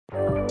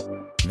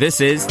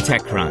This is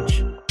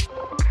TechCrunch.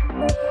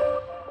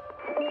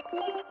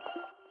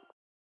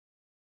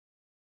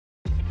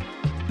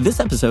 This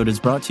episode is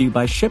brought to you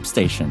by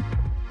ShipStation.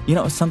 You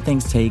know, some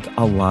things take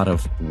a lot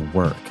of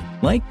work,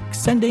 like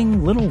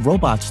sending little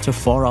robots to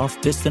far-off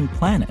distant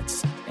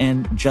planets.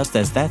 And just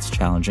as that's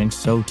challenging,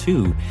 so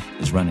too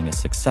is running a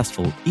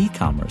successful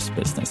e-commerce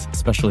business,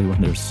 especially when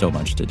there's so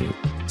much to do.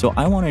 So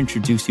I want to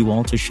introduce you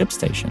all to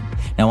ShipStation.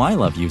 Now, I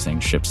love using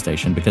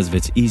ShipStation because of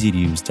its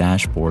easy-to-use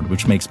dashboard,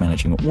 which makes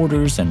managing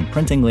orders and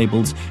printing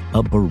labels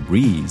a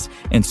breeze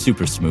and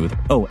super smooth.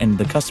 Oh, and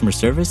the customer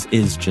service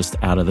is just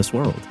out of this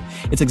world.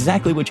 It's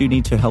exactly what you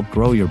need to help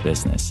grow your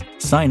business.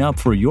 Sign up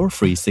for your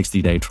free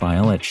 60-day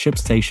trial at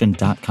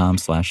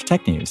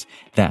shipstation.com/technews.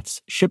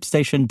 That's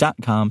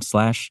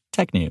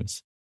shipstation.com/technews.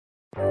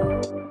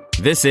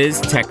 This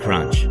is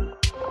TechCrunch.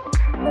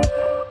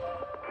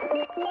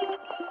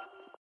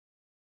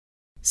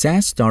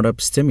 SaaS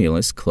startup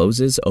Stimulus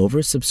closes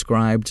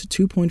oversubscribed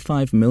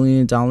 $2.5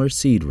 million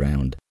seed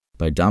round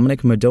by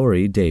Dominic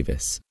Midori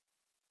Davis.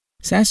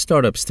 SaaS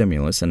startup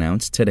Stimulus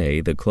announced today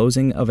the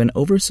closing of an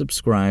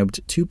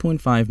oversubscribed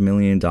 $2.5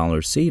 million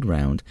seed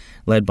round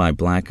led by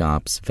Black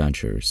Ops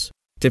Ventures.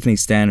 Tiffany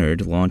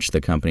Stannard launched the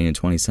company in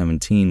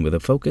 2017 with a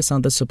focus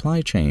on the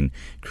supply chain,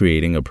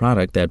 creating a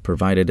product that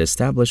provided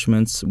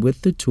establishments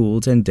with the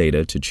tools and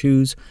data to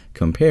choose,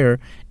 compare,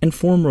 and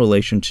form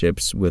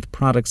relationships with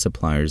product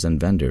suppliers and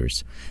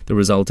vendors. The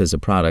result is a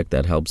product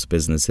that helps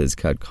businesses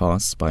cut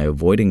costs by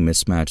avoiding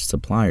mismatched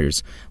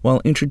suppliers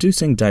while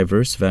introducing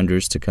diverse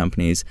vendors to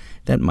companies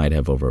that might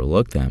have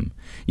overlooked them.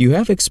 You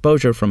have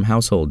exposure from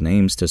household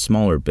names to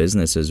smaller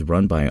businesses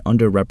run by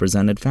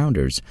underrepresented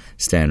founders,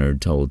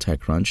 Stannard told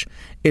TechCrunch.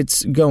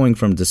 It's going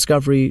from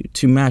discovery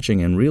to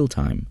matching in real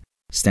time.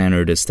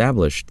 Stannard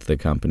established the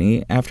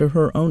company after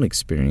her own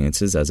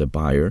experiences as a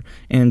buyer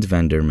and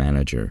vendor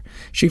manager.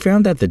 She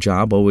found that the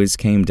job always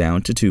came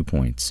down to 2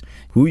 points: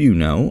 who you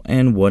know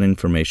and what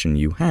information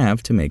you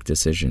have to make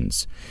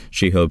decisions.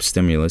 She hopes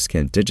Stimulus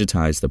can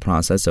digitize the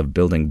process of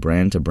building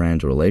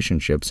brand-to-brand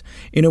relationships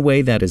in a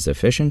way that is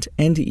efficient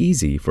and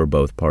easy for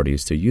both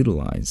parties to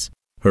utilize.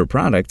 Her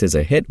product is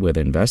a hit with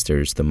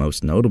investors, the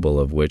most notable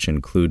of which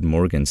include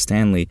Morgan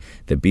Stanley,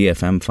 the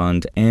BFM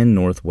Fund, and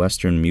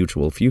Northwestern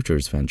Mutual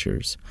Futures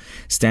Ventures.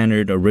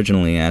 Stannard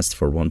originally asked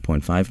for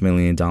 $1.5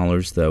 million,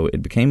 though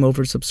it became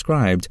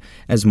oversubscribed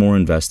as more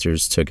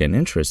investors took an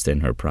interest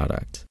in her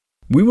product.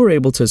 We were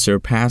able to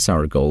surpass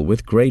our goal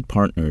with great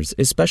partners,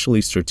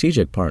 especially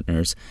strategic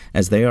partners,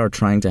 as they are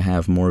trying to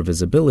have more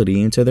visibility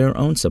into their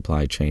own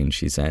supply chain,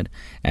 she said,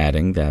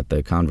 adding that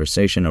the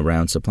conversation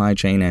around supply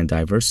chain and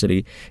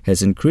diversity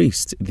has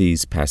increased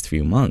these past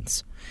few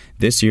months.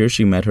 This year,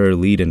 she met her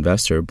lead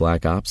investor,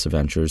 Black Ops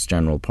Ventures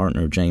general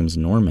partner James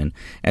Norman,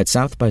 at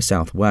South by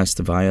Southwest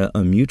via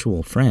a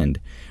mutual friend.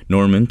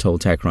 Norman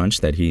told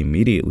TechCrunch that he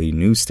immediately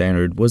knew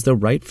Stannard was the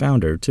right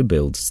founder to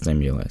build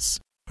Stimulus.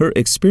 Her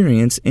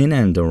experience in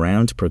and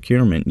around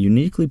procurement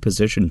uniquely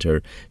positioned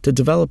her to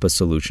develop a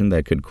solution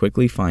that could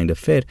quickly find a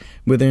fit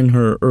within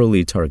her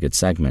early target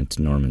segment,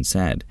 Norman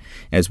said.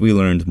 As we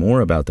learned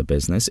more about the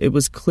business, it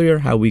was clear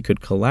how we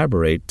could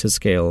collaborate to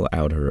scale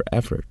out her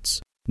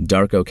efforts.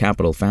 Darko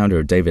Capital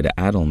founder David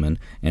Adelman,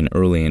 an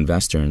early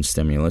investor in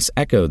Stimulus,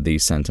 echoed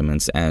these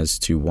sentiments as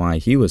to why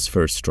he was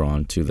first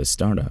drawn to the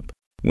startup.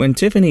 When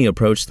Tiffany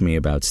approached me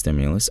about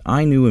Stimulus,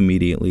 I knew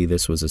immediately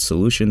this was a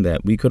solution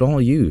that we could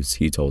all use,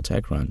 he told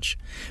TechCrunch.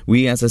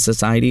 We as a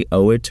society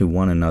owe it to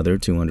one another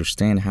to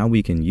understand how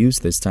we can use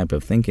this type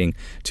of thinking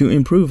to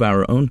improve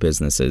our own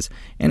businesses,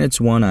 and it's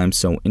one I'm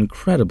so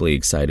incredibly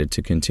excited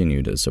to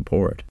continue to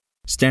support.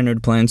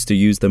 Stannard plans to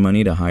use the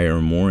money to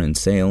hire more in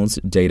sales,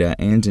 data,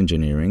 and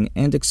engineering,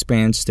 and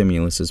expand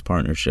Stimulus's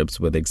partnerships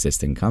with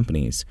existing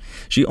companies.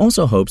 She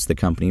also hopes the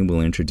company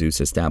will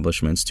introduce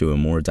establishments to a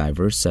more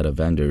diverse set of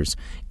vendors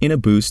in a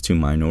boost to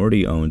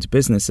minority-owned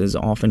businesses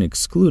often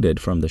excluded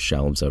from the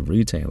shelves of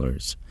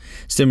retailers.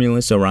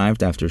 Stimulus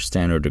arrived after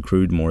Stannard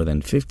accrued more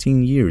than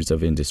 15 years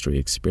of industry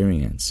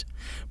experience.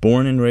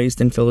 Born and raised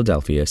in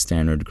Philadelphia,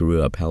 Stannard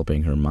grew up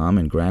helping her mom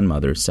and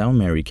grandmother sell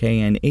Mary Kay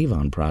and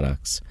Avon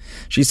products.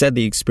 She said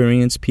the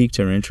experience piqued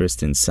her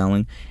interest in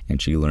selling,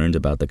 and she learned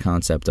about the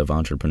concept of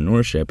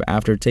entrepreneurship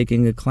after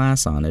taking a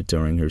class on it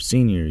during her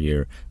senior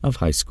year of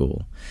high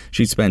school.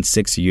 She spent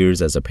 6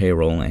 years as a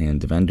payroll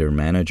and vendor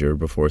manager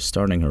before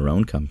starting her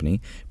own company,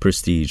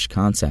 Prestige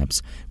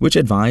Concepts, which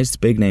advised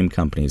big-name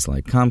companies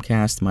like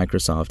Comcast,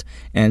 Microsoft,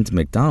 and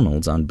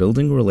McDonald's on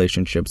building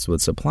relationships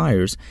with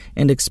suppliers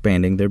and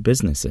expanding their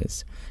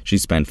businesses. She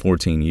spent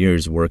 14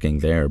 years working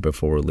there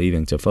before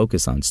leaving to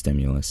focus on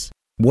Stimulus.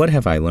 What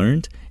have I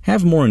learned?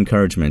 Have more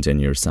encouragement in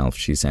yourself,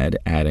 she said,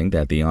 adding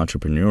that the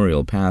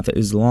entrepreneurial path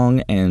is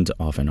long and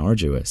often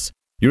arduous.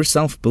 Your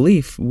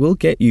self-belief will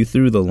get you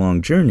through the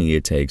long journey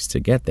it takes to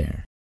get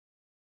there.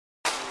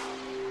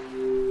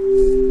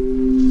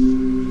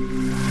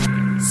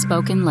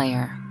 Spoken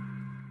Layer.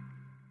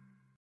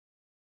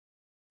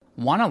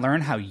 Want to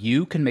learn how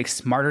you can make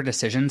smarter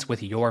decisions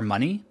with your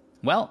money?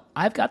 Well,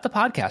 I've got the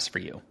podcast for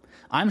you.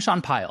 I'm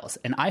Sean Piles,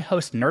 and I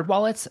host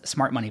NerdWallet's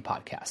Smart Money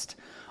Podcast.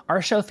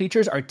 Our show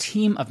features our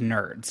team of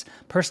nerds,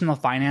 personal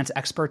finance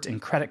experts in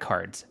credit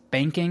cards,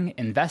 banking,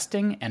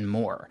 investing, and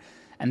more.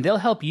 And they'll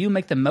help you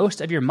make the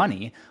most of your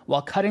money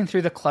while cutting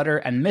through the clutter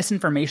and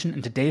misinformation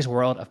in today's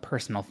world of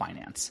personal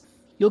finance.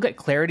 You'll get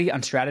clarity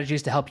on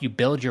strategies to help you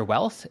build your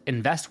wealth,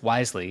 invest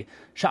wisely,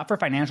 shop for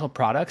financial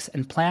products,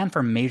 and plan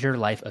for major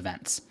life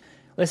events.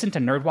 Listen to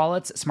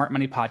NerdWallet's Smart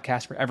Money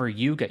Podcast wherever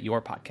you get your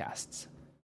podcasts.